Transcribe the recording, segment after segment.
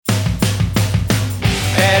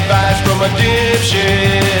Advice from a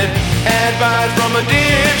dipshit. Advice from a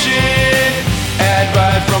dipshit.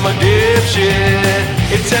 Advice from a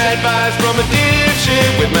dipshit. It's advice from a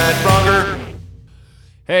dipshit with Matt Bronger.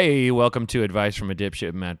 Hey, welcome to Advice from a Dipshit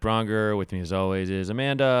with Matt Bronger. With me as always is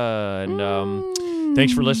Amanda. And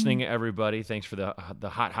thanks for listening, everybody. Thanks for the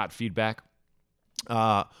hot feedback.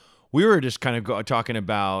 We were just kind of talking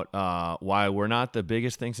about why we're not the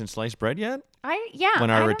biggest thing since sliced bread yet.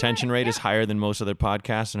 When our retention rate is higher than most other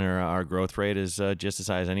podcasts, and our growth rate is just as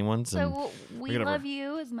high as anyone's. So we love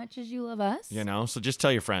you as much as you love us. You know, so just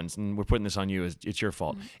tell your friends, and we're putting this on you. It's your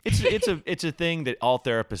fault. It's a thing that all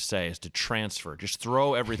therapists say is to transfer. Just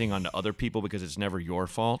throw everything onto other people because it's never your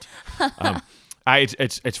fault.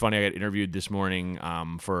 It's funny. I got interviewed this morning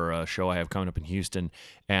for a show I have coming up in Houston,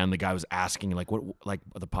 and the guy was asking what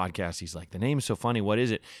the podcast. He's like, the name is so funny. What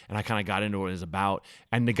is it? And I kind of got into what it was about,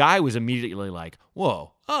 and the guy was immediately like,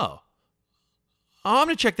 "Whoa, I'm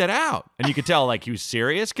gonna check that out." And you could tell he was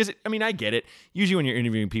serious because I get it. Usually when you're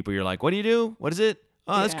interviewing people, you're like, "What do you do? What is it?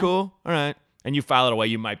 Oh, that's cool. All right." And you file it away.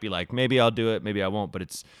 You might be like, "Maybe I'll do it. Maybe I won't." But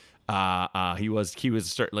it's he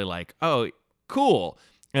was certainly like, "Oh, cool."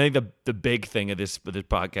 I think the big thing of this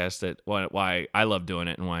podcast that why I love doing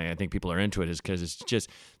it and why I think people are into it is because it's just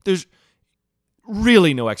there's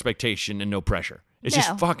really no expectation and no pressure. It's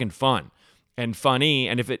just fucking fun and funny,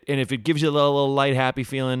 and if it gives you a little light happy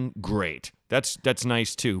feeling, great. That's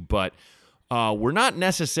nice too. But we're not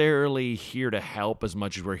necessarily here to help as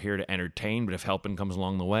much as we're here to entertain. But if helping comes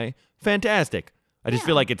along the way, fantastic. I just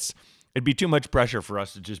feel like it'd be too much pressure for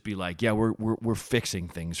us to just be like, yeah, we're fixing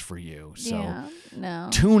things for you. So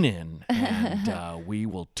tune in, and we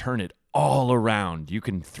will turn it all around. You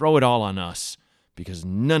can throw it all on us because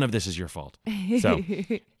none of this is your fault. So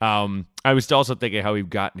I was also thinking how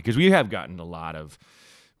because we have gotten a lot of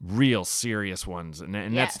real serious ones, and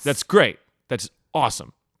that's great. That's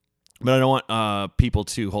awesome. But I don't want people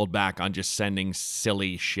to hold back on just sending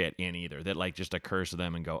silly shit in either that just occurs to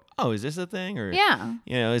them and go, oh, is this a thing? Or,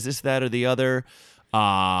 is this, that, or the other?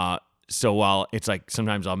 So while it's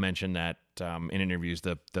sometimes I'll mention that in interviews,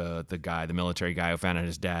 the military guy who found out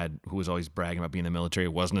his dad, who was always bragging about being in the military,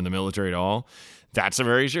 wasn't in the military at all. That's a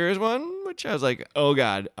very serious one, which I was like, oh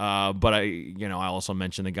God. But I also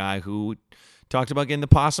mentioned the guy who talked about getting the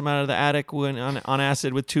possum out of the attic on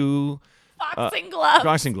acid with two boxing gloves.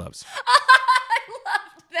 Boxing gloves. I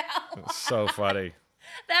loved that one. So funny.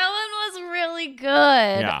 That one was really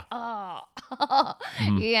good. Yeah. Oh.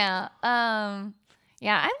 Yeah.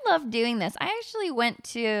 Yeah, I love doing this. I actually went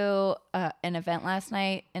to an event last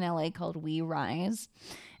night in LA called We Rise.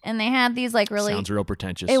 And they had these really... Sounds real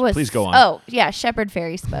pretentious. It Please go on. Oh, yeah. Shepard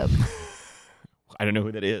Fairey spoke. I don't know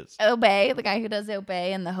who that is. Obey, the guy who does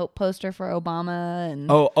Obey and the Hope poster for Obama.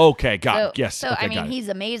 And oh, okay, got it. Yes. So, okay, he's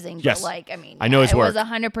amazing. Yes. But, I know his work. It was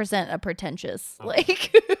 100% a pretentious.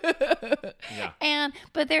 Yeah.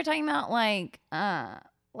 But they're talking about,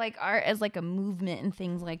 art as, a movement and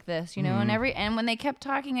things like this, you know? And when they kept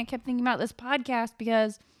talking, I kept thinking about this podcast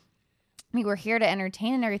because we're here to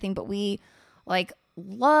entertain and everything, but we,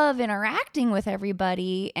 love interacting with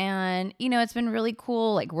everybody, and it's been really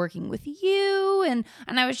cool working with you, and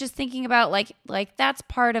I was just thinking about that's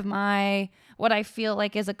part of what I feel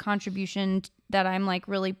is a contribution that I'm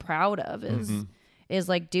really proud of is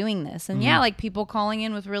doing this. And people calling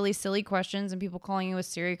in with really silly questions and people calling in with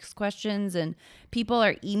serious questions, and people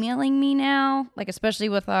are emailing me now, especially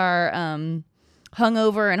with our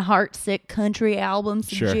hungover and heartsick country album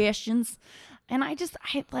suggestions. And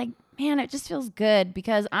man, it just feels good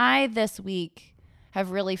because I, this week, have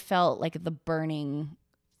really felt the burning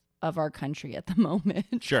of our country at the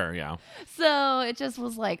moment. Sure, yeah. So it just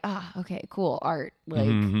was okay, cool, art.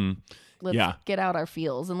 Let's get out our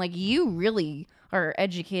feels. And, you really are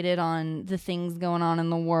educated on the things going on in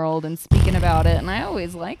the world and speaking about it. And I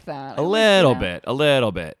always like that. A little bit.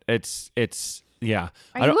 It's yeah.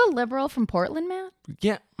 Are you a liberal from Portland, Matt?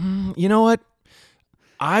 Yeah. You know what?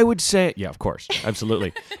 I would say, yeah, of course.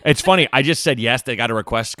 Absolutely. It's funny. I just said yes. They got a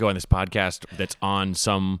request to go on this podcast that's on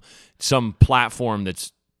some platform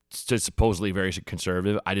that's supposedly very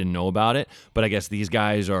conservative. I didn't know about it, but I guess these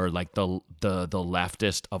guys are the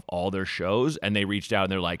leftist of all their shows, and they reached out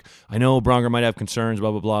and they're like, I know Bronger might have concerns,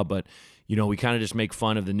 blah, blah, blah, but, we kind of just make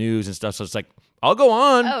fun of the news and stuff. So it's I'll go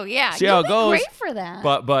on. Oh yeah, see how it goes. Great for that.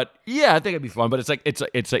 But yeah, I think it'd be fun. But it's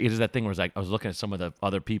that thing where I was looking at some of the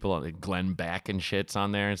other people, Glenn Beck and shit's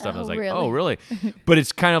on there and stuff. And I was really? Oh really? But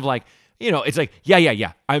it's kind of it's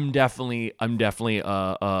yeah. I'm definitely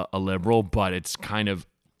a liberal, but it's kind of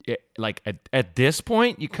at this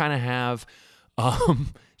point you kind of have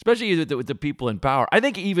Especially with the people in power. I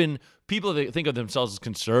think even people that think of themselves as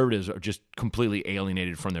conservatives are just completely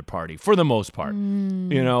alienated from their party for the most part.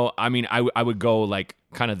 You know, I mean, I would go like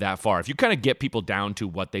kind of that far. If you kind of get people down to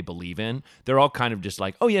what they believe in, they're all kind of just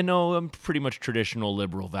like, oh yeah, no, I'm pretty much traditional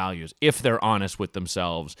liberal values. If they're honest with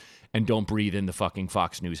themselves and don't breathe in the fucking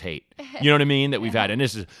Fox News hate. You know what I mean? That we've had. And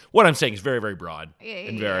this is what I'm saying is very, very broad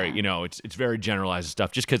and very, you know, it's very generalized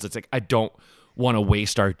stuff just because it's like, I don't want to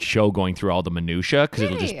waste our show going through all the minutia because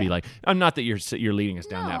it'll just be like, I'm not that you're leading us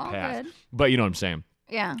down that path, but you know what I'm saying.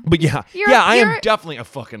 Yeah. But yeah, I am definitely a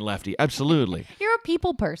fucking lefty. Absolutely. You're a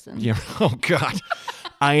people person. Yeah. Oh God,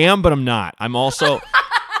 I am, but I'm not. I'm also.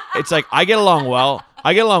 It's like I get along well.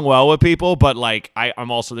 I get along well with people, but like I'm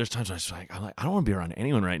also there's times where I'm like I don't want to be around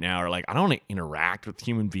anyone right now, or like I don't want to interact with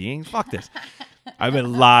human beings. Fuck this. I have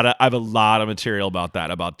a lot of material about that,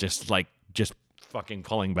 about just fucking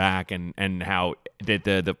pulling back and how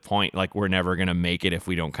the point like we're never gonna make it if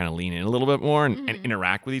we don't kind of lean in a little bit more and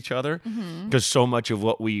interact with each other, because so much of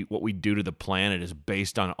what we do to the planet is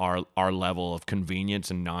based on our level of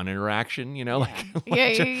convenience and non-interaction, you know,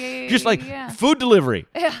 just like food delivery,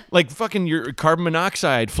 like fucking your carbon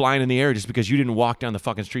monoxide flying in the air just because you didn't walk down the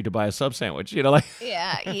fucking street to buy a sub sandwich, you know, like you know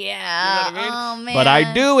what I mean? Oh man, but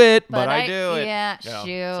I do it but shoot,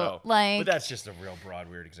 you know, like, but that's just a real broad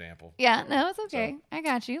weird example. No, it's okay. I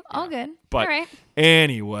got you. All good. But all right.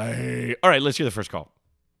 Anyway, all right, let's hear the first call.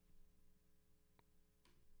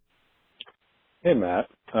 Hey, Matt.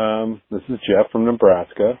 This is Jeff from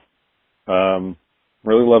Nebraska.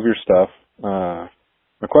 Really love your stuff.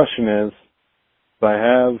 My question is, I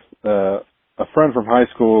have a friend from high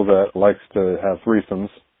school that likes to have threesomes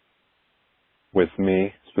with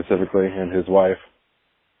me specifically and his wife.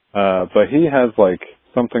 But he has like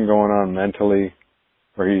something going on mentally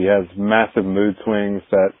where he has massive mood swings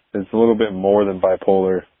that is a little bit more than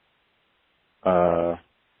bipolar.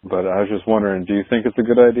 But I was just wondering, do you think it's a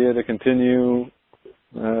good idea to continue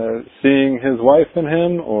seeing his wife and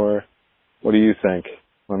him, or what do you think?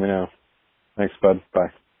 Let me know. Thanks, bud.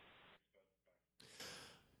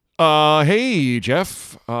 Bye. Hey,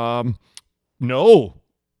 Jeff. No,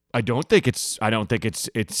 I don't think it's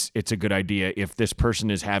a good idea if this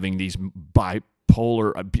person is having these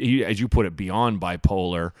bipolar, as you put it, beyond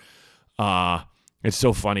bipolar. It's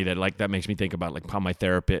so funny that like that makes me think about like how my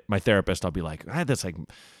therapist, I'll be like, I had this like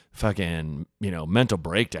fucking, you know, mental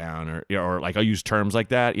breakdown, or like I'll use terms like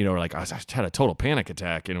that, you know, or like I had a total panic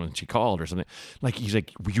attack, you know, when she called or something. Like he's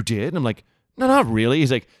like, well, you did? And I'm like, no, not really.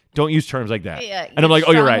 He's like, don't use terms like that. Yeah, and I'm like,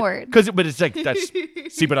 oh, you're right. word. But it's like, that's,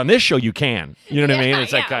 see, but on this show you can, you know what I mean?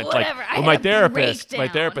 It's like, well, my therapist,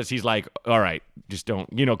 he's like, all right, just don't,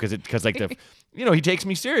 you know, cause like the, you know, he takes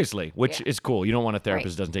me seriously, which is cool. You don't want a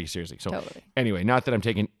therapist who doesn't take you seriously. So anyway, not that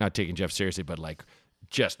I'm not taking Jeff seriously, but like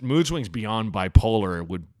just mood swings beyond bipolar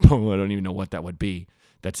would, I don't even know what that would be.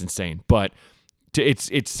 That's insane. But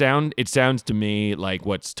it sounds to me like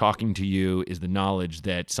what's talking to you is the knowledge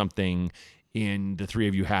that something in the three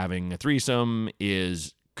of you having a threesome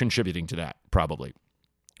is contributing to that, probably.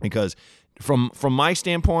 Because from my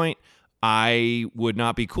standpoint, I would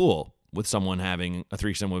not be cool with someone having a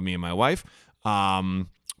threesome with me and my wife.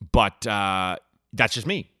 But that's just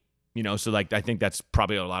me, you know? So like, I think that's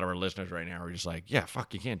probably a lot of our listeners right now are just like, yeah,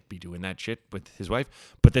 fuck, you can't be doing that shit with his wife.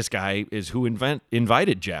 But this guy is who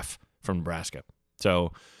invited Jeff from Nebraska.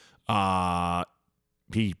 So,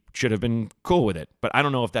 he should have been cool with it, but I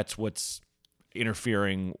don't know if that's what's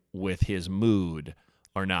interfering with his mood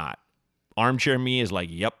or not. Armchair me is like,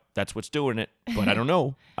 yep, that's what's doing it, but I don't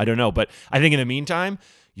know. But I think in the meantime,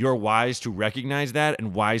 you're wise to recognize that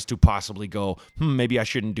and wise to possibly go, maybe I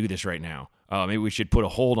shouldn't do this right now. Maybe we should put a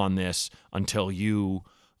hold on this until you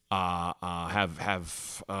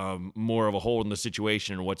have more of a hold on the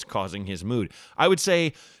situation and what's causing his mood. I would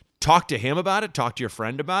say talk to him about it. Talk to your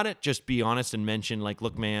friend about it. Just be honest and mention like,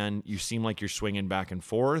 look, man, you seem like you're swinging back and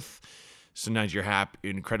forth. Sometimes you're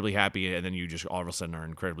incredibly happy, and then you just all of a sudden are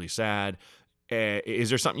incredibly sad. Is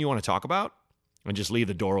there something you want to talk about? And just leave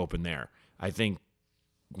the door open there. I think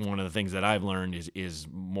one of the things that I've learned is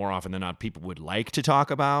more often than not, people would like to talk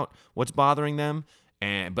about what's bothering them,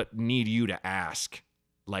 but need you to ask.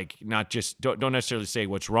 Like, not just don't necessarily say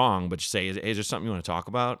what's wrong, but just say, is there something you want to talk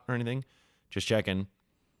about or anything? Just checking.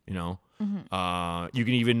 You know, you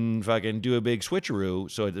can even fucking do a big switcheroo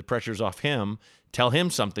so the pressure's off him. Tell him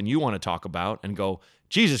something you want to talk about and go,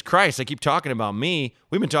 Jesus Christ, they keep talking about me.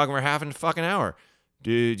 We've been talking for half a fucking hour.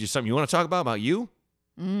 Dude, just something you want to talk about you?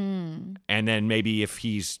 And then maybe if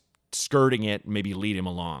he's skirting it, maybe lead him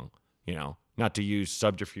along, you know, not to use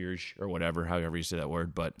subterfuge or whatever, however you say that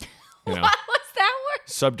word, but, you know. What was that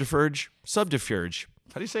word? Subterfuge.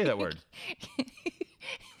 How do you say that word?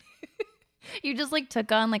 You just like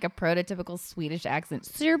took on like a prototypical Swedish accent.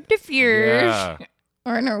 Subterfuge. Yeah.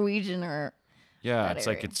 Or Norwegian or Yeah, that it's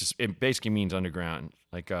area. like it basically means underground.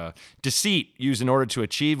 Like deceit used in order to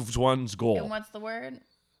achieve one's And goal. what's the word?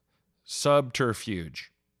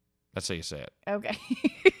 Subterfuge. That's how you say it. Okay.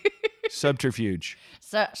 Subterfuge.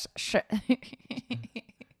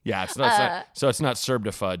 Yeah, it's not, so it's not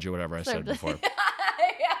subterfuge or whatever I said before.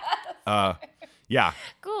 Yeah.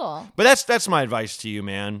 Cool. But that's my advice to you,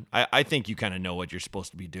 man. I think you kind of know what you're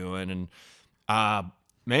supposed to be doing, and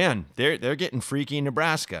man, they're getting freaky in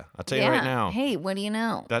Nebraska. I'll tell you right now. Hey, what do you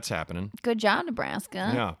know? That's happening. Good job,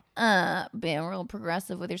 Nebraska. Yeah. Being real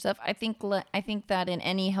progressive with your stuff. I think that in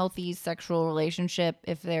any healthy sexual relationship,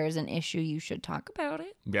 if there is an issue, you should talk about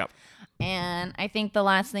it. Yep. And I think the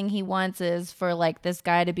last thing he wants is for like this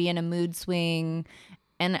guy to be in a mood swing,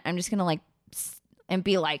 and I'm just gonna like and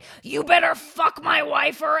be like, you better fuck my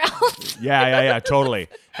wife or else. Yeah, totally.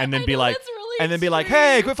 And then I be know like, that's really and then be like, extreme.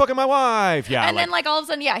 hey, quit fucking my wife. Yeah. And then like all of a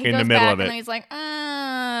sudden, yeah, he in goes the middle back of and it. then he's like,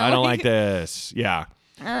 I don't like this. Yeah.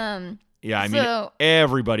 Yeah, I mean, So-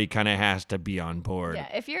 everybody kind of has to be on board. yeah,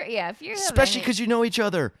 if you're Especially because you know each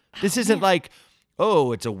other. This isn't like,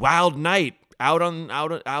 oh, it's a wild night out on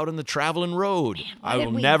the traveling road. I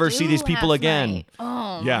will never see these people again.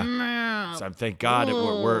 Oh Yeah. man. So thank God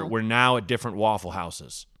we're now at different Waffle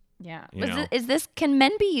Houses. Yeah. You know. Can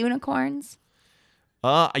men be unicorns?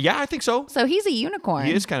 Yeah, I think so. So he's a unicorn.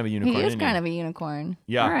 He is kind of a unicorn. He is isn't kind of a unicorn.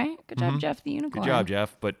 Yeah. All right. Good job, Jeff the unicorn. Good job,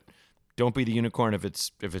 Jeff. But don't be the unicorn if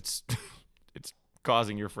it's it's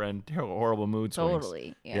causing your friend horrible mood swings.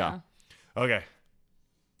 Totally. Yeah. Okay.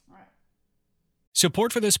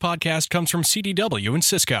 Support for this podcast comes from CDW and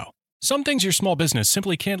Cisco. Some things your small business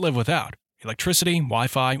simply can't live without. Electricity,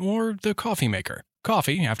 Wi-Fi, or the coffee maker.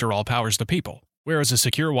 Coffee, after all, powers the people. Whereas a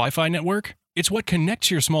secure Wi-Fi network, it's what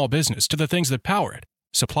connects your small business to the things that power it.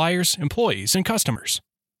 Suppliers, employees, and customers.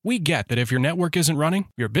 We get that if your network isn't running,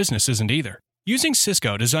 your business isn't either. Using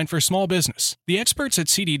Cisco designed for small business, the experts at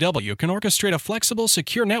CDW can orchestrate a flexible,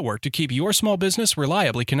 secure network to keep your small business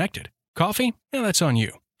reliably connected. Coffee? Yeah, that's on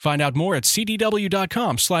you. Find out more at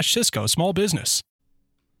cdw.com/Cisco Small Business.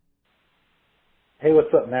 Hey,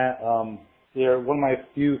 what's up, Matt? You're one of my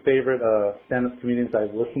few favorite stand-up comedians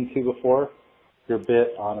I've listened to before. Your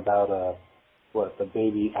bit on about the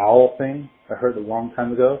baby owl thing. I heard it a long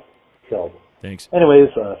time ago. Killed. Thanks. Anyways,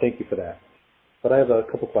 thank you for that. But I have a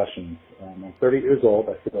couple questions. I'm 30 years old.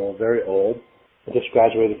 I feel very old. I just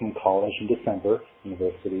graduated from college in December,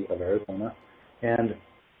 University of Arizona. And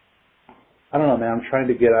I don't know, man, I'm trying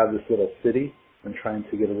to get out of this little city and trying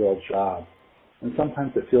to get a real job. And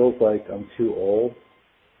sometimes it feels like I'm too old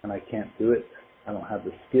and I can't do it. I don't have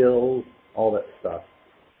the skills, all that stuff.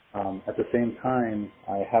 At the same time,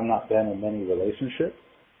 I have not been in many relationships.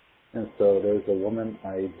 And so there's a woman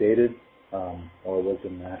I dated or was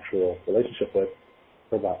in an actual relationship with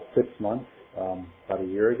for about 6 months, about a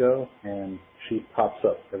year ago, and she pops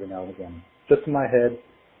up every now and again, just in my head,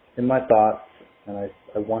 in my thoughts, and I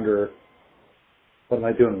wonder, what am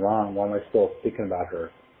I doing wrong? Why am I still thinking about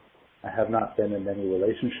her? I have not been in many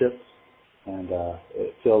relationships, and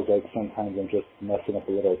it feels like sometimes I'm just messing up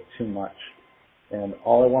a little too much. And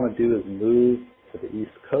all I want to do is move to the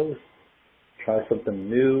East Coast, try something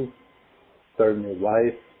new, start a new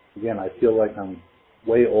life. Again, I feel like I'm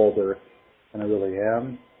way older than I really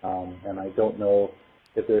am, and I don't know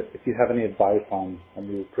if you have any advice on a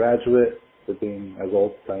new graduate for being as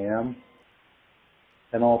old as I am,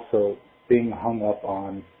 and also being hung up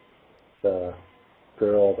on the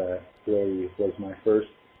girl that really was my first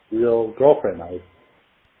real girlfriend. I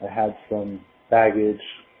had some baggage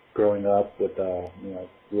growing up with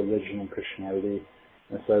religion and Christianity,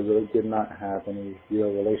 and so I really did not have any real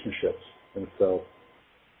relationships. And so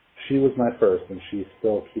she was my first, and she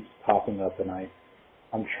still keeps popping up, and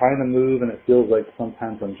I'm trying to move, and it feels like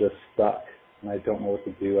sometimes I'm just stuck, and I don't know what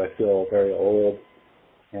to do. I feel very old,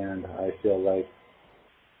 and I feel like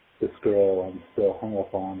this girl I'm still hung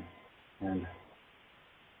up on, and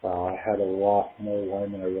I had a lot more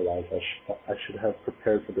wine than I realized. I should have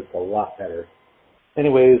prepared for this a lot better.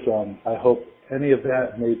 Anyways, I hope any of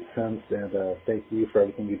that made sense, and thank you for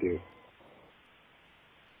everything you do.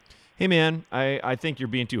 Hey, man, I think you're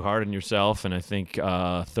being too hard on yourself, and I think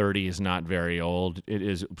 30 is not very old. It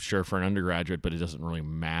is, sure, for an undergraduate, but it doesn't really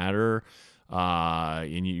matter.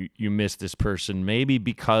 And you missed this person maybe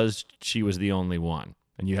because she was the only one,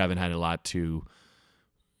 and you haven't had a lot to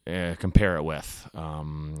compare it with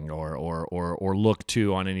or look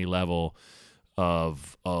to on any level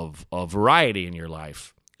of variety in your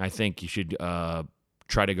life. I think you should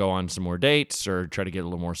try to go on some more dates or try to get a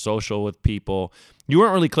little more social with people. You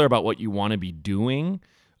weren't really clear about what you want to be doing,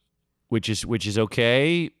 which is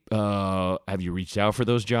okay. Have you reached out for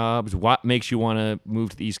those jobs? What makes you want to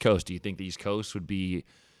move to the East Coast? Do you think the East Coast would be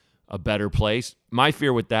a better place? My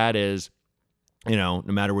fear with that is, no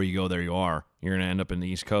matter where you go, there you are. You're going to end up in the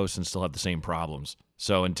East Coast and still have the same problems.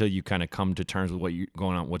 So until you kind of come to terms with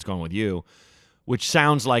what's going on with you, which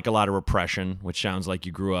sounds like a lot of repression, which sounds like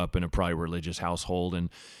you grew up in a probably religious household, and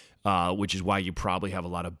which is why you probably have a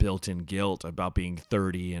lot of built-in guilt about being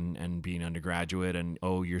 30 and being undergraduate, and,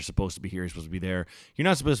 you're supposed to be here, you're supposed to be there. You're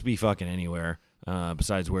not supposed to be fucking anywhere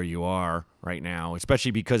besides where you are right now,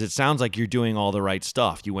 especially because it sounds like you're doing all the right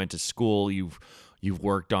stuff. You went to school, you've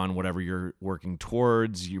worked on whatever you're working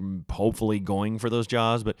towards, you're hopefully going for those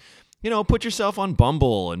jobs, but, put yourself on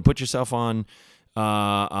Bumble and put yourself on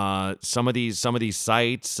some of these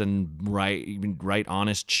sites and write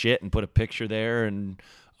honest shit and put a picture there, and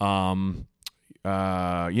don't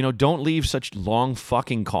leave such long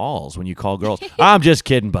fucking calls when you call girls. I'm just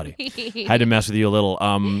kidding, buddy. Had to mess with you a little.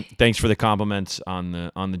 Thanks for the compliments on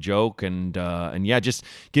the joke, and yeah, just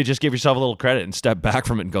give yourself a little credit and step back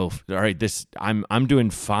from it and go, all right, I'm doing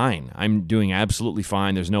fine. I'm doing absolutely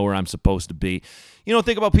fine. There's nowhere I'm supposed to be.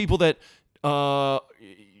 Think about people that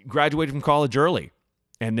graduated from college early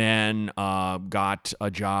and then got a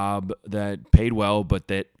job that paid well, but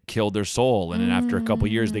that killed their soul. And then after a couple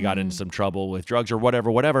of years, they got into some trouble with drugs or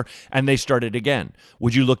whatever, and they started again.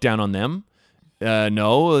 Would you look down on them?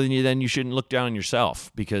 No, then you shouldn't look down on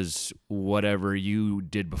yourself, because whatever you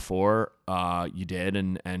did before, you did,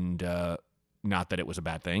 and not that it was a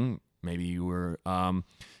bad thing. Maybe you were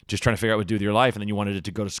just trying to figure out what to do with your life, and then you wanted it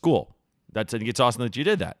to go to school. I think it's awesome that you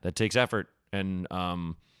did that. That takes effort and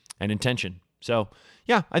intention. So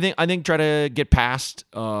yeah, I think try to get past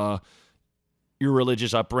your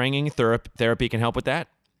religious upbringing. Therapy can help with that,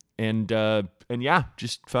 and yeah,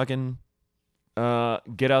 just fucking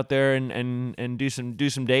get out there and do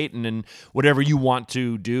some dating and whatever you want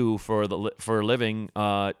to do for a living.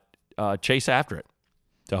 Chase after it.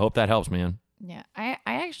 So I hope that helps, man. Yeah, I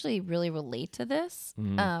actually really relate to this,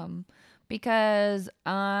 because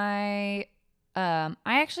I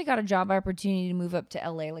actually got a job opportunity to move up to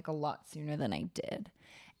LA like a lot sooner than I did.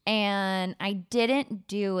 And I didn't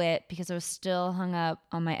do it because I was still hung up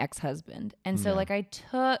on my ex-husband. And so like I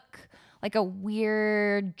took like a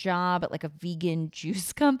weird job at like a vegan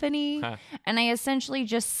juice company. And I essentially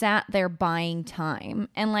just sat there buying time.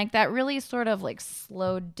 And like that really sort of like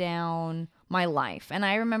slowed down my life. And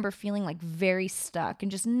I remember feeling like very stuck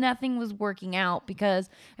and just nothing was working out because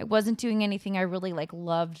I wasn't doing anything I really like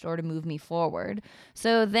loved or to move me forward.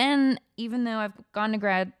 So then, even though I've gone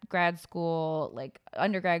to grad school, like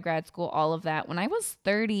undergrad, grad school, all of that, when I was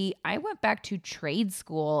 30, I went back to trade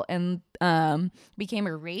school and became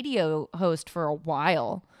a radio host for a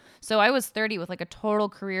while. So I was 30 with like a total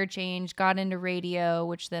career change, got into radio,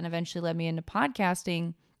 which then eventually led me into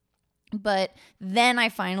podcasting. But then I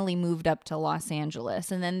finally moved up to Los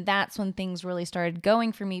Angeles, and then that's when things really started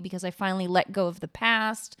going for me, because I finally let go of the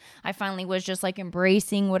past. I finally was just like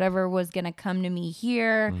embracing whatever was going to come to me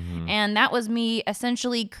here. And that was me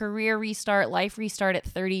essentially career restart, life restart at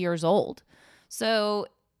 30 years old. So,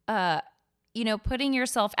 putting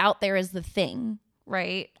yourself out there is the thing.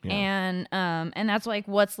 Right. Yeah. And that's like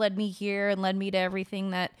what's led me here and led me to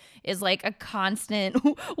everything that is like a constant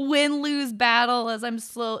win-lose battle as I'm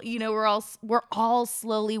slow, we're all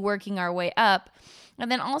slowly working our way up. And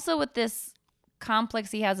then also with this complex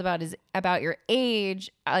he has about your age,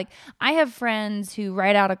 like I have friends who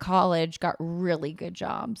right out of college got really good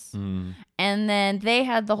jobs. And then they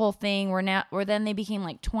had the whole thing where then they became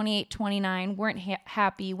like 28, 29, weren't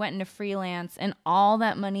happy, went into freelance, and all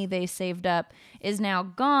that money they saved up is now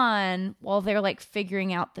gone while they're like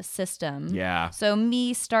figuring out the system. Yeah. So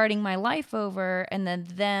me starting my life over and then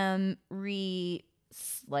them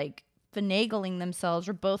finagling themselves,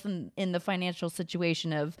 or both in the financial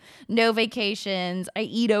situation of no vacations, I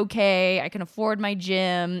eat okay, I can afford my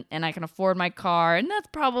gym, and I can afford my car, and that's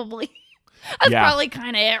probably probably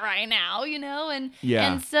kind of it right now,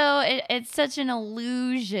 and so it's such an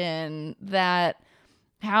illusion that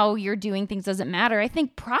how you're doing things doesn't matter. I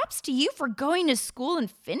think props to you for going to school and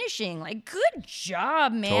finishing. Like, good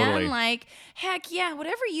job, man. Totally. Like, heck yeah,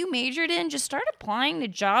 whatever you majored in, just start applying to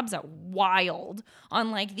jobs at Wild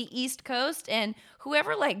on like the East Coast, and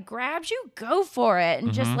whoever like grabs you, go for it,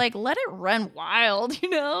 and just like let it run wild,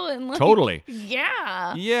 and like, totally.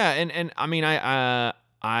 Yeah. Yeah, and I mean,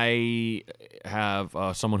 I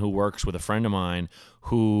have someone who works with a friend of mine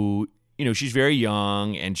who, she's very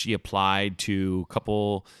young, and she applied to a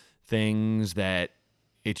couple things that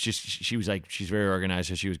it's just she was like she's very organized,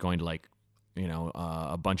 so she was going to like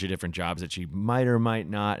a bunch of different jobs that she might or might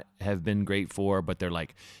not have been great for, but they're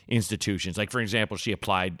like institutions. Like, for example, she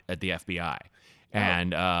applied at the FBI,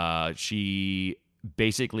 and she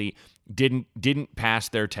basically didn't pass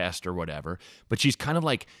their test or whatever. But she's kind of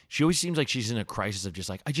like, she always seems like she's in a crisis of just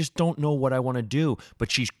like, I just don't know what I want to do.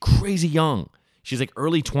 But she's crazy young. She's like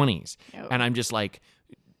early 20s, and I'm just like,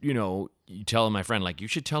 you tell my friend like, you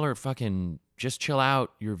should tell her fucking just chill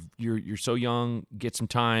out. You're so young. Get some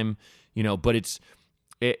time. But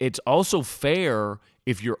it's also fair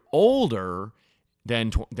if you're older than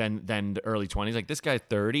the early 20s. Like this guy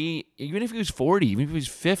 30, even if he was 40, even if he was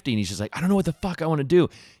 50, and he's just like, I don't know what the fuck I want to do.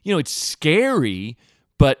 It's scary,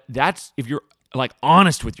 but that's if you're like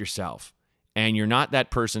honest with yourself and you're not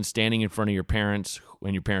that person standing in front of your parents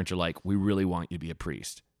when your parents are like, we really want you to be a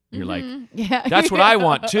priest. You're like, yeah, that's what I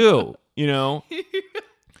want too,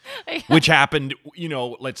 which happened,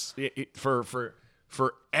 for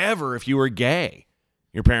forever. If you were gay,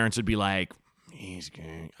 your parents would be like, he's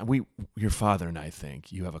gay. Your father and I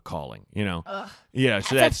think you have a calling, Ugh. Yeah,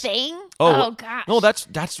 so that's a thing. Oh gosh. No,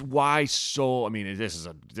 that's why. So I mean,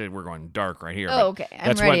 we're going dark right here. Oh, okay.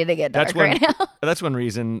 I'm ready to get dark right now. That's one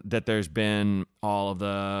reason that there's been all of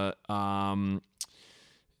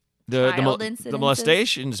the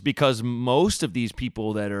molestations, because most of these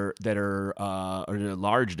people that are or a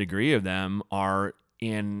large degree of them are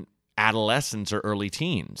in adolescence or early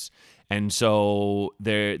teens. And so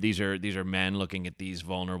these are men looking at these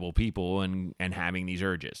vulnerable people and having these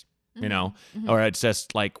urges, or it's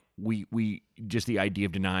just like we just the idea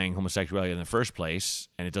of denying homosexuality in the first place,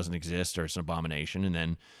 and it doesn't exist, or it's an abomination, and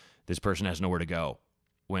then this person has nowhere to go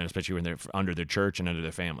especially when they're under their church and under their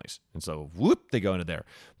families, and so whoop, they go into there.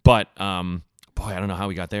 But boy, I don't know how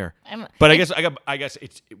we got there. But I guess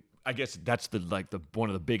that's the one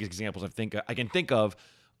of the biggest examples I can think of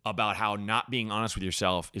about how not being honest with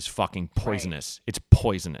yourself is fucking poisonous. Right. It's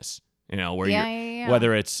poisonous. Where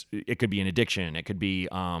whether it could be an addiction, it could be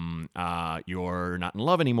you're not in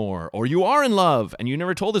love anymore, or you are in love and you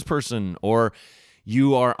never told this person, or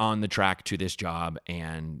you are on the track to this job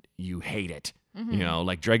and you hate it. Mm-hmm.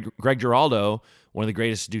 Like Greg Giraldo, one of the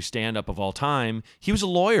greatest to do stand-up of all time, he was a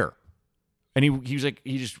lawyer. And he was like,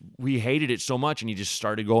 we hated it so much, and he just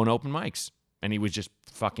started going open mics. And he was just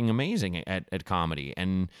fucking amazing at comedy.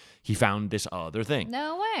 And he found this other thing.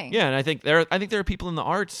 No way. Yeah, and I think there are people in the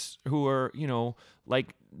arts who are,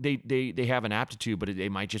 like they have an aptitude, but they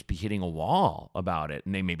might just be hitting a wall about it,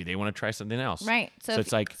 and maybe they want to try something else. Right. So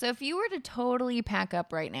it's like, so if you were to totally pack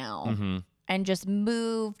up right now, mm-hmm. and just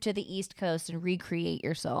move to the East Coast and recreate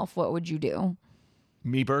yourself, what would you do?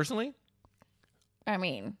 Me personally? I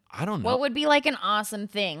mean, I don't know. What would be like an awesome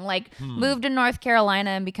thing? Like move to North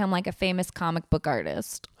Carolina and become like a famous comic book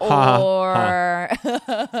artist. Or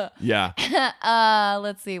yeah.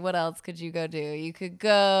 Let's see, what else could you go do? You could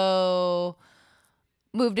go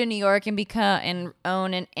move to New York and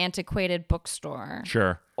own an antiquated bookstore.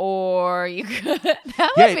 Sure. Or you could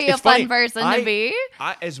that would be a fun person to be.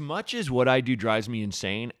 As much as what I do drives me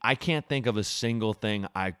insane, I can't think of a single thing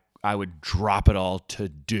I would drop it all to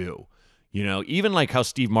do. Even like how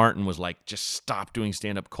Steve Martin was like, just stop doing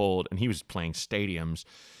stand-up cold, and he was playing stadiums.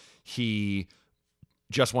 He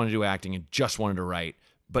just wanted to do acting and just wanted to write.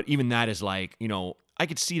 But even that is like, I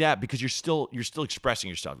could see that because you're still expressing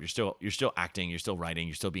yourself. You're still acting, you're still writing,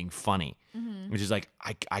 you're still being funny. Mm-hmm. Which is like,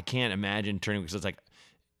 I can't imagine turning, because it's like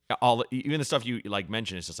even the stuff you like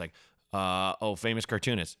mentioned, it's just like, famous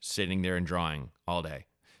cartoonist sitting there and drawing all day.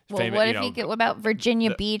 Well, what if you get about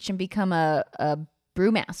Virginia Beach and become a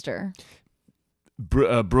brewmaster?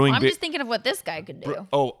 Brewing. I'm just thinking of what this guy could do.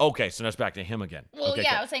 Okay. So that's back to him again. Well, okay,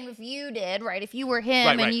 yeah, cool. I was saying if you did, right? If you were him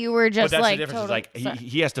right. and you were just but that's like the difference. totally, Is like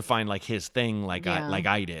he has to find like his thing, like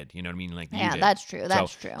I did. You know what I mean? Like you did. That's true.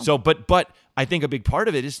 That's true. So, but I think a big part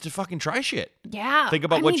of it is to fucking try shit. Yeah. Think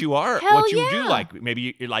about what you are, what you do like.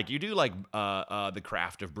 Maybe you do like the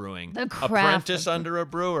craft of brewing. The craft. Apprentice under a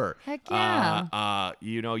brewer. Heck yeah.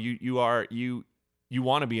 You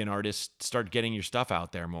want to be an artist. Start getting your stuff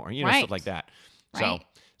out there more. Right. Stuff like that. Right.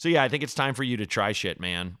 So yeah, I think it's time for you to try shit,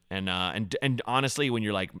 man. And honestly, when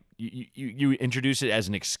you're like, you introduce it as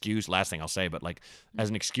an excuse. Last thing I'll say, but like as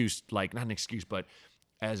an excuse, like not an excuse, but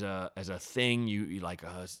as a thing, you like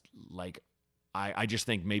I just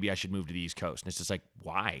think maybe I should move to the East Coast. And it's just like,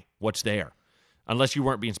 why? What's there? Unless you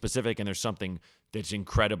weren't being specific and there's something that's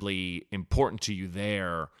incredibly important to you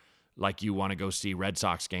there, like you want to go see Red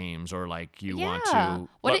Sox games, or like you want Yeah. to.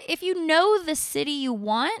 What if you know the city you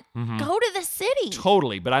want? Go to the city.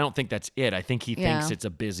 Totally, but I don't think that's it. I think he thinks Yeah. it's a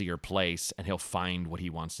busier place and he'll find what he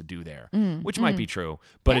wants to do there, which might be true.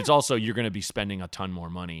 But it's also, you're going to be spending a ton more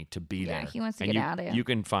money to be Yeah, there. he wants to And get out of it. You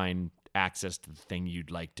can find access to the thing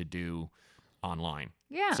you'd like to do online.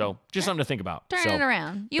 Yeah. So just something to think about. Turn So it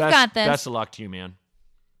around. You've best- got this. Best of luck to you, man.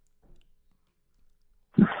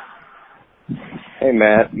 Hey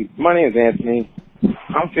Matt, my name is Anthony.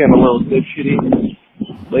 I'm feeling a little dipshitty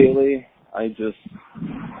lately. I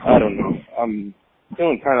don't know. I'm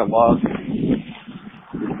feeling kind of lost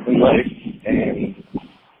in life, and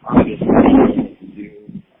I just don't know what to do.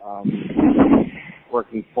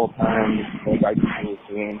 Working full time, like I was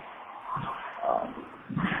doing.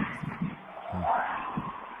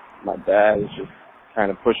 My dad is just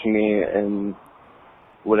kind of pushing me in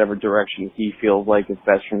whatever direction he feels like is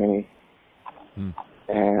best for me.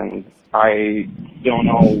 And I don't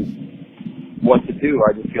know what to do.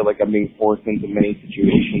 I just feel like I'm being forced into many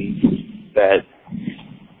situations that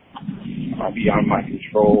are beyond my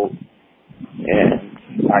control, and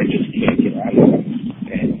I just can't get out of it.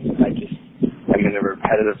 And I'm in a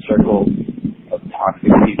repetitive circle of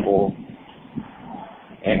toxic people,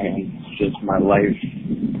 and it's just my life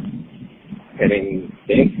getting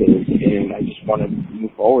standstill, and I just want to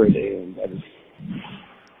move forward, and I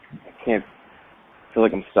can't. I feel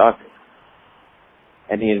like I'm stuck.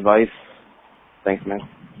 Any advice? Thanks, man.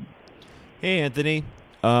 Hey, Anthony.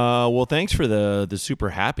 Well, thanks for the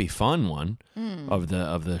super happy fun one of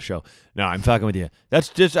the show. No, I'm fucking with you. That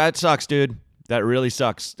sucks, dude. That really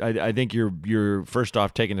sucks. I think you're first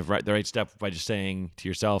off taking the right step by just saying to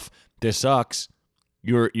yourself, "This sucks."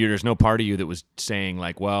 There's no part of you that was saying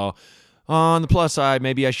like, well, on the plus side,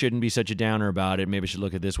 maybe I shouldn't be such a downer about it. Maybe I should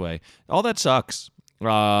look at it this way. All that sucks.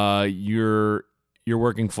 You're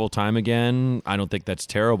working full time again. I don't think that's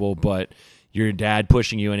terrible, but your dad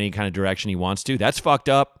pushing you in any kind of direction he wants to, that's fucked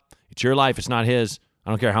up. It's your life. It's not his.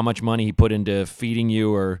 I don't care how much money he put into feeding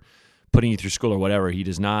you or putting you through school or whatever. He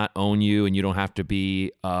does not own you, and you don't have to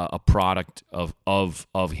be a product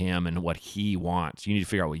of him and what he wants. You need to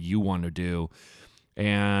figure out what you want to do.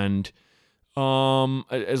 And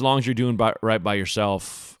as long as you're doing right by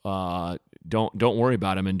yourself, don't worry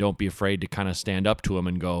about him, and don't be afraid to kind of stand up to him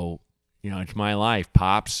and go, it's my life,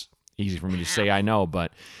 Pops. Easy for me to say, I know,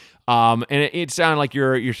 but and it sounded like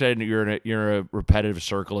you're saying you're in a repetitive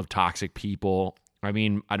circle of toxic people. I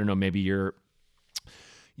mean, I don't know, maybe you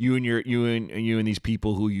and these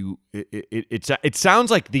people who it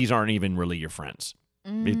sounds like these aren't even really your friends.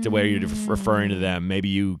 It's the way you're referring to them. Maybe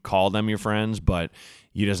you call them your friends, but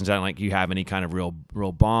it doesn't sound like you have any kind of real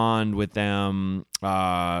bond with them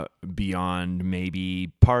beyond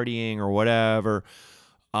maybe partying or whatever.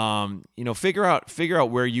 Figure out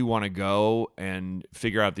where you want to go, and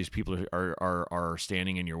figure out if these people are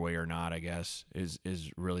standing in your way or not, I guess is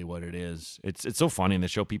really what it is. It's so funny in the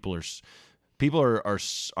show. People are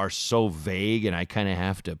so vague, and I kind of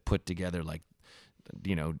have to put together like,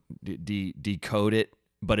 decode it.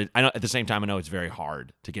 But I know at the same time, I know it's very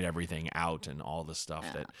hard to get everything out and all the stuff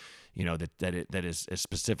that is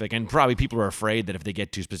specific. And probably people are afraid that if they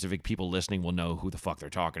get too specific, people listening will know who the fuck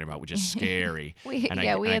they're talking about, which is scary. We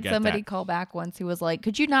had somebody call back once who was like,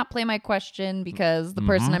 "Could you not play my question because the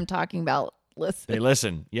person I'm talking about listens?" They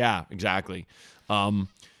listen. Yeah, exactly.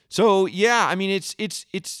 So yeah, I mean,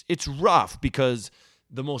 it's rough because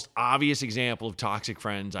the most obvious example of toxic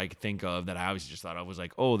friends I could think of that I always just thought of was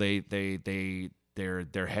like, oh, they're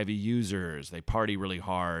heavy users. They party really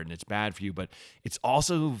hard, and it's bad for you. But it's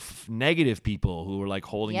also negative people who are like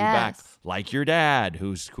holding you back, like your dad,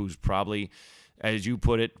 who's probably, as you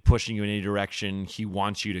put it, pushing you in any direction he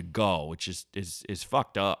wants you to go, which is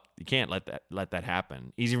fucked up. You can't let that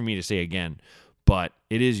happen. Easy for me to say again, but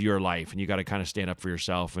it is your life, and you got to kind of stand up for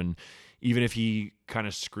yourself. And even if he kind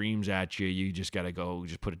of screams at you, you just got to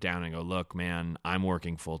just put it down and go, look, man, I'm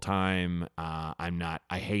working full time. I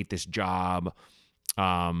hate this job.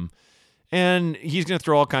 And he's going to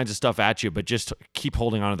throw all kinds of stuff at you, but just keep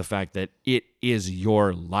holding on to the fact that it is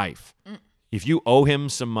your life. If you owe him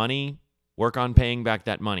some money, work on paying back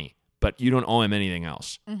that money, but you don't owe him anything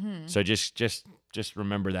else. So just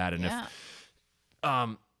remember that. And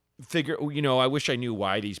I wish I knew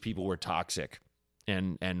why these people were toxic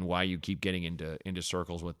and why you keep getting into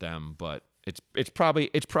circles with them, but it's probably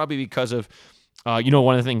because of,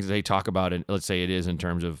 one of the things they talk about, and let's say it is in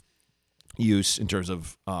terms of use, in terms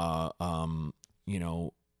of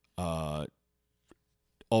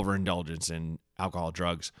overindulgence in alcohol,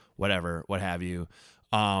 drugs, whatever, what have you.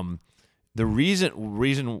 The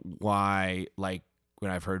reason why, like,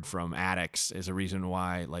 when I've heard from addicts is a reason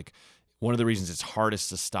why, like, one of the reasons it's hardest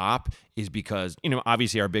to stop is because,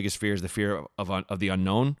 obviously our biggest fear is the fear of the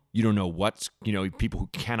unknown. You don't know what's, people who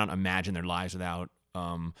cannot imagine their lives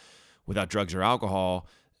without drugs or alcohol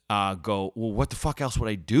go, well, what the fuck else would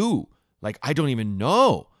I do? Like, I don't even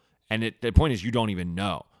know. And the point is, you don't even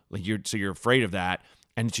know. Like, you're afraid of that.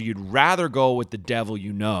 And so you'd rather go with the devil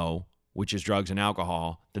which is drugs and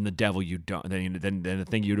alcohol, than the devil you don't, than the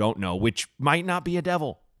thing you don't know, which might not be a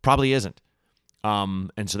devil, probably isn't.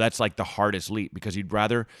 And so that's like the hardest leap, because you'd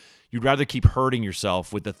rather keep hurting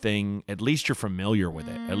yourself with the thing. At least you're familiar with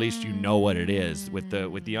it. At least you know what it is. With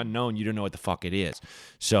the unknown, you don't know what the fuck it is.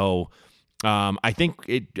 So, I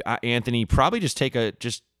think Anthony, probably just take a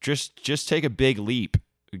take a big leap,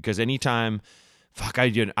 because anytime, I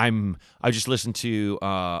just listened to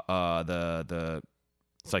the.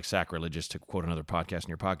 It's like sacrilegious to quote another podcast in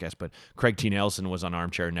your podcast, but Craig T. Nelson was on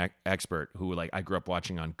Armchair Expert, who I grew up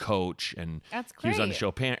watching on Coach, and he was on the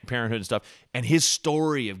show Parenthood and stuff. And his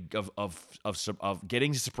story of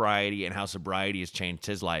getting to sobriety and how sobriety has changed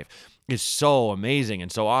his life is so amazing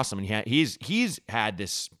and so awesome. And he's had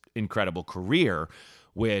this incredible career,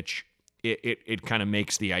 which it kind of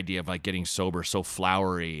makes the idea of like getting sober so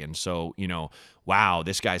flowery and so, wow,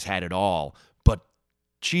 this guy's had it all.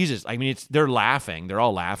 Jesus, I mean, they're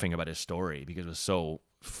all laughing about his story because it was so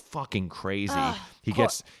fucking crazy.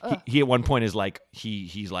 He at one point is like,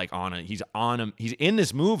 he's in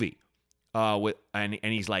this movie, and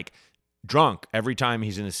he's like drunk every time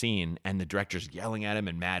he's in the scene, and the director's yelling at him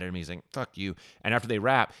and mad at him. He's like, fuck you. And after they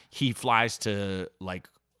wrap, he flies to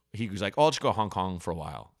he was like, oh, I'll just go to Hong Kong for a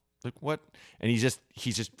while. Like, what? And he's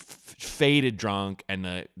just faded drunk, and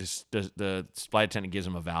the flight attendant gives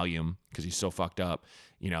him a Valium because he's so fucked up,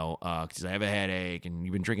 because I have a headache, and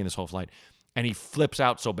you've been drinking this whole flight. And he flips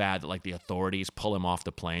out so bad that like the authorities pull him off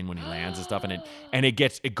the plane when he lands and stuff, and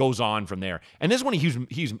it goes on from there. And this one,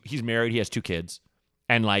 he's married, he has 2 kids,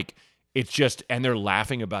 and like it's just, and they're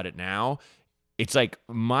laughing about it now. It's like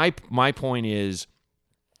my point is,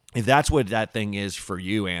 if that's what that thing is for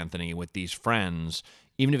you, Anthony, with these friends,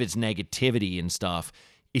 even if it's negativity and stuff,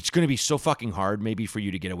 it's going to be so fucking hard maybe for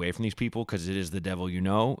you to get away from these people, because it is the devil,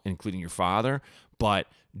 including your father. But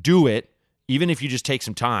do it, even if you just take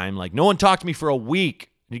some time. Like, no one talked to me for a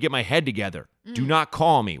week to get my head together. Do not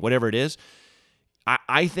call me, whatever it is.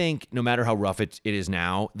 I think no matter how rough it is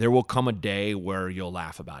now, there will come a day where you'll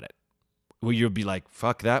laugh about it. Where you'll be like,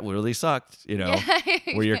 fuck, that really sucked,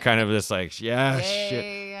 where you're kind of just like, shit.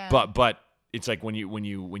 Yeah. But it's like when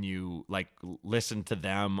you like listen to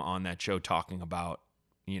them on that show talking about,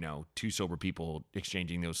 2 sober people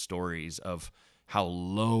exchanging those stories of how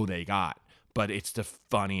low they got, but it's the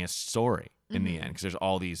funniest story in the end, because there's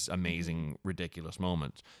all these amazing, ridiculous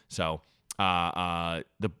moments. So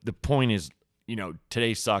the point is,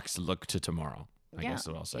 today sucks, look to tomorrow. I guess is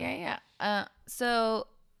what I'll say. Yeah. So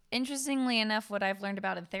interestingly enough, what I've learned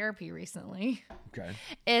about in therapy recently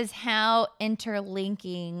is how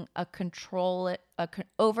interlinking a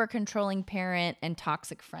over-controlling parent and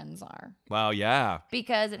toxic friends are. Wow, yeah.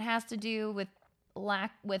 Because it has to do with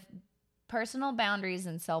with personal boundaries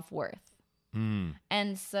and self-worth.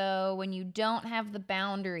 And so when you don't have the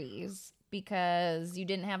boundaries, because you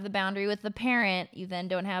didn't have the boundary with the parent, you then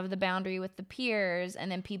don't have the boundary with the peers,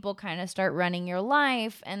 and then people kind of start running your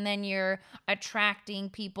life, and then you're attracting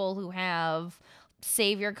people who have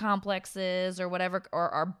savior complexes or whatever, or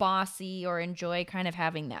are bossy or enjoy kind of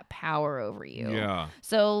having that power over you. Yeah.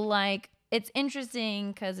 So like, it's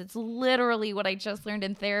interesting because it's literally what I just learned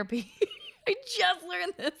in therapy. I just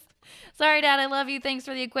learned this. Sorry, Dad, I love you. Thanks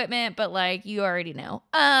for the equipment, but like, you already know.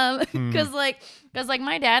 Because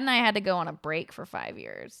my dad and I had to go on a break for 5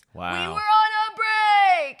 years. Wow. We were on a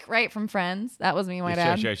break, right, from Friends. That was me and my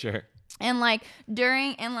dad. Sure. And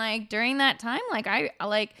during that time,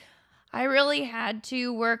 I really had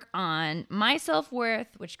to work on my self-worth,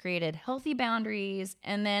 which created healthy boundaries.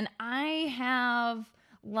 And then I have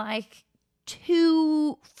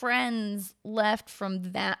 2 friends left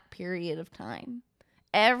from that period of time.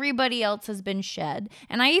 Everybody else has been shed.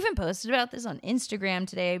 And I even posted about this on Instagram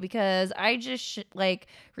today, because I just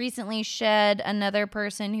recently shed another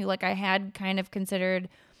person who I had kind of considered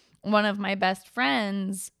one of my best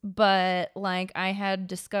friends, but I had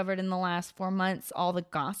discovered in the last 4 months all the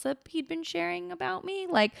gossip he'd been sharing about me.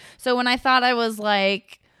 So when I thought I was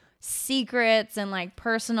secrets and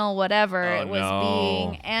personal whatever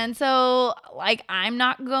being, and so I'm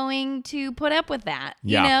not going to put up with that,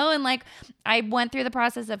 you know. And I went through the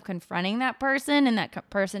process of confronting that person, and that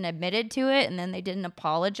person admitted to it, and then they didn't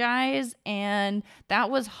apologize, and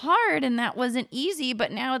that was hard and that wasn't easy,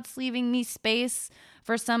 but now it's leaving me space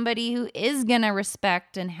for somebody who is going to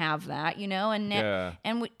respect and have that, you know? And Yeah.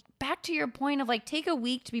 back to your point of like, take a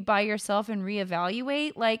week to be by yourself and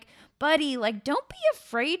reevaluate. Like, buddy, like, don't be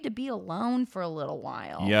afraid to be alone for a little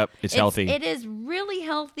while. Yep, it's healthy. It is really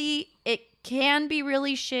healthy. It can be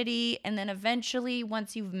really shitty, and then eventually,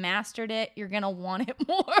 once you've mastered it, you're gonna want it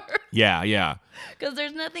more. Yeah. Because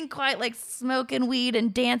there's nothing quite like smoking weed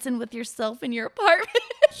and dancing with yourself in your apartment.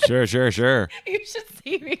 Sure. You should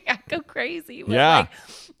see me. I go crazy. Yeah.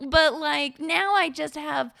 But like now I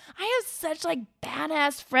have such like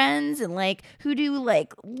badass friends and like who do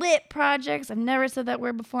like lit projects. I've never said that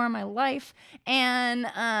word before in my life. And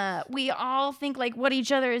we all think like what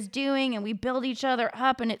each other is doing and we build each other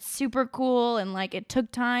up and it's super cool. And like it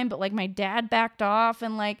took time, but like my dad backed off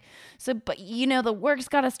and like, so, but you know, the work's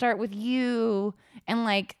got to start with you and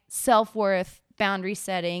like self-worth, boundary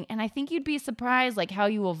setting. And I think you'd be surprised like how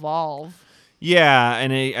you evolve. Yeah,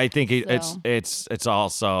 and I think it's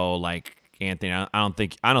also like, Anthony, I don't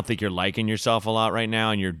think you're liking yourself a lot right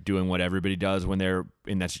now, and you're doing what everybody does when they're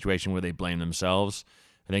in that situation where they blame themselves.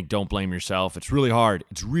 I think don't blame yourself. It's really hard.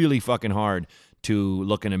 It's really fucking hard to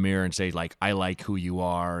look in a mirror and say like, I like who you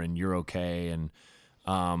are and you're okay, and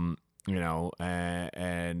you know,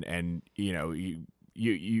 and you know,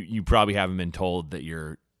 you probably haven't been told that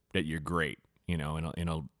you're great, you know, in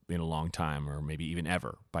a long time, or maybe even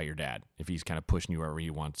ever, by your dad, if he's kind of pushing you wherever he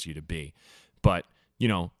wants you to be. But you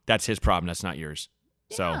know, that's his problem. That's not yours.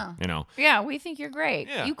 So, you know. Yeah, we think you're great.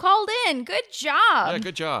 Yeah. You called in. Good job. Yeah,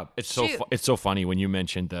 good job. It's so funny when you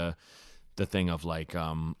mentioned the thing of like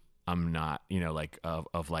I'm not, you know, like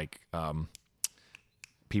of like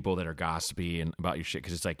people that are gossipy and about your shit,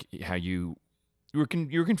 because it's like how you were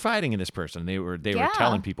confiding in this person. They were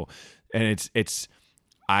telling people, and it's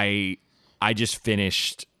I just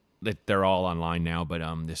finished. They're all online now, but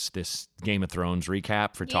this Game of Thrones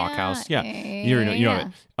recap for Talkhouse, you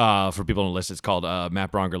know, for people to listen, it's called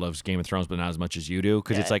Matt Bronger loves Game of Thrones, but not as much as you do,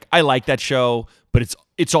 because it's like I like that show, but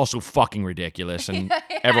it's also fucking ridiculous, and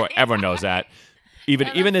everyone knows that.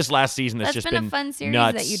 Even this last season, that's just been a fun series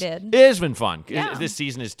nuts. that you did. It has been fun. Yeah. This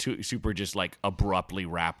season is super just like abruptly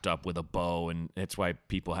wrapped up with a bow, and that's why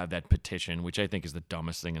people have that petition, which I think is the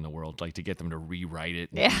dumbest thing in the world, like to get them to rewrite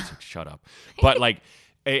it. And it's like, shut up. But like.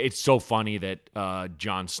 It's so funny that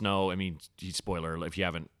Jon Snow, I mean, spoiler, if you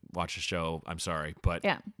haven't watched the show, I'm sorry, but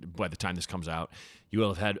by the time this comes out, you will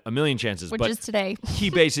have had a million chances. Which is today.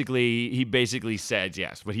 he basically says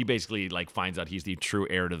yes, but he basically like finds out he's the true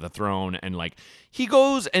heir to the throne, and like he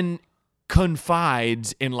goes and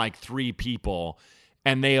confides in like 3 people,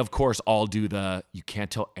 and they of course all do you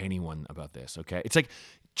can't tell anyone about this, okay? It's like,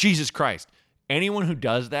 Jesus Christ. Anyone who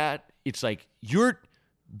does that, it's like you're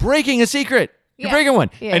breaking a secret. You're breaking one.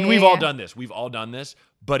 And we've all done this. We've all done this,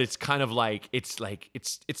 but it's kind of like it's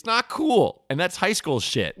not cool. And that's high school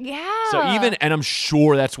shit. Yeah. So and I'm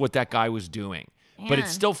sure that's what that guy was doing. Man. But it's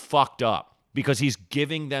still fucked up because he's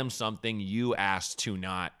giving them something you asked to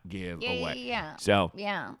not give away. Yeah. So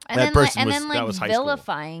and that person then that was high school.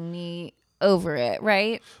 vilifying me over it,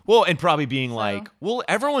 right? Well, and probably being like, well,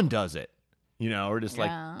 everyone does it. You know, or just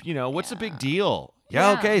like, you know, what's the big deal?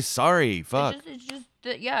 Yeah, okay, sorry. Fuck. It's just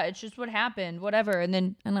it's just what happened, whatever. And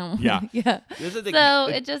then, I don't know. Yeah. So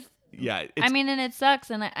it just, yeah. I mean, and it sucks.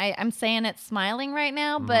 And I'm saying it smiling right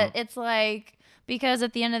now, but it's like, because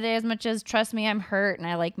at the end of the day, as much as, trust me, I'm hurt and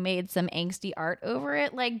I like made some angsty art over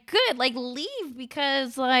it, like good, like leave,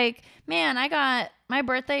 because like, man, my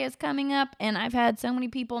birthday is coming up and I've had so many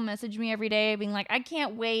people message me every day being like, I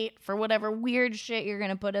can't wait for whatever weird shit you're going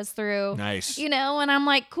to put us through. Nice. You know, and I'm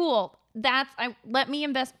like, cool. Let me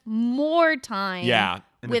invest more time. Yeah.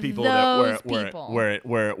 And with the people those people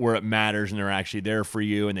where it matters, and they're actually there for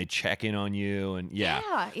you, and they check in on you, and yeah.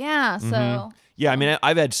 Mm-hmm. So I mean,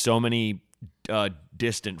 I've had so many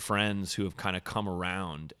distant friends who have kind of come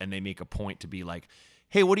around, and they make a point to be like,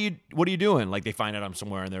 hey, what are you doing? Like they find out I'm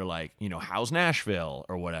somewhere, and they're like, you know, how's Nashville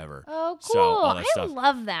or whatever. Oh, cool. So, all that I stuff.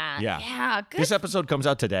 love that. Yeah. Good. This episode comes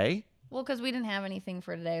out today. Well, because we didn't have anything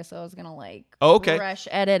for today, so I was gonna like rush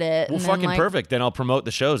edit it. Well, and fucking then, perfect. Then I'll promote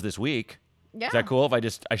the shows this week. Yeah. Is that cool if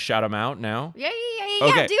I shout them out now? Yeah.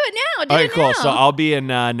 Okay. Do it now. All right, cool. So I'll be in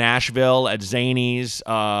Nashville at Zany's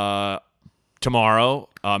tomorrow,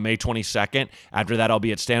 May 22nd. After that, I'll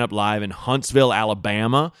be at Stand Up Live in Huntsville,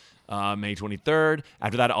 Alabama, May 23rd.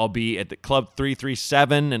 After that, I'll be at the Club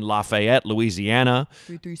 337 in Lafayette, Louisiana.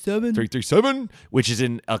 337, which is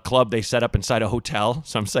in a club they set up inside a hotel.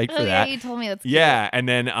 So I'm psyched for that. Yeah, you told me that's Yeah, and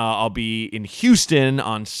then I'll be in Houston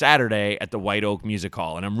on Saturday at the White Oak Music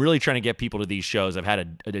Hall. And I'm really trying to get people to these shows. I've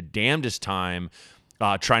had a damnedest time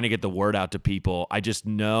trying to get the word out to people. I just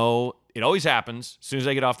know it always happens. As soon as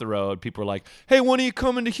I get off the road, people are like, "Hey, when are you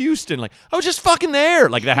coming to Houston?" Like, I was just fucking there.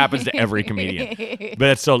 Like that happens to every comedian. But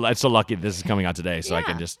it's so lucky this is coming out today, so I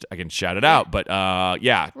can shout it out. But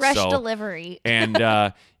rush delivery. And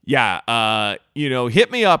hit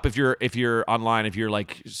me up if you're online, if you're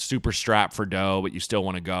like super strapped for dough, but you still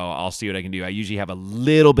want to go. I'll see what I can do. I usually have a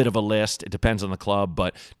little bit of a list. It depends on the club,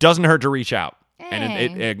 but doesn't hurt to reach out.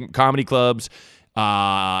 Hey. And comedy clubs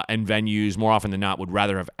and venues more often than not would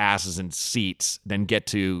rather have asses in seats than get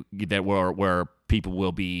to that where people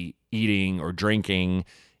will be eating or drinking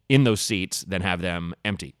in those seats than have them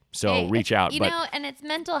empty. So reach out. And it's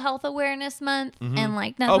Mental Health Awareness Month, and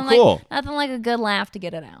like cool. nothing like a good laugh to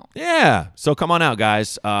get it out. Yeah. So come on out,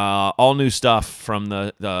 guys. All new stuff from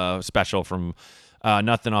the special from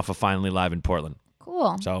Nothing Off of Finally Live in Portland.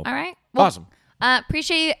 Cool. So all right. Well, awesome.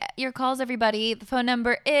 Appreciate your calls, everybody. The phone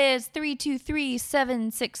number is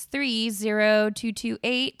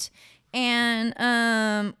 323-763-0228.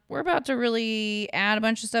 And we're about to really add a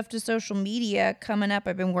bunch of stuff to social media coming up.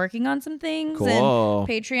 I've been working on some things. Cool. And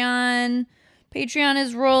Patreon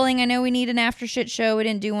is rolling. I know we need an after shit show. We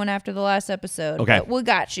didn't do one after the last episode. Okay. But we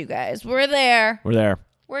got you guys. We're there.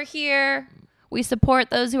 We're here. We support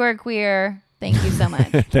those who are queer. Thank you so much.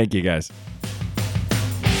 Thank you, guys.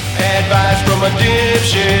 Advice from a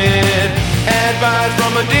dipshit. Advice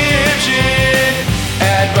from a dipshit.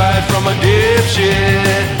 Advice from a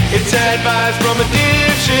dipshit. It's advice from a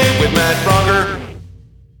dipshit with Matt Bronger.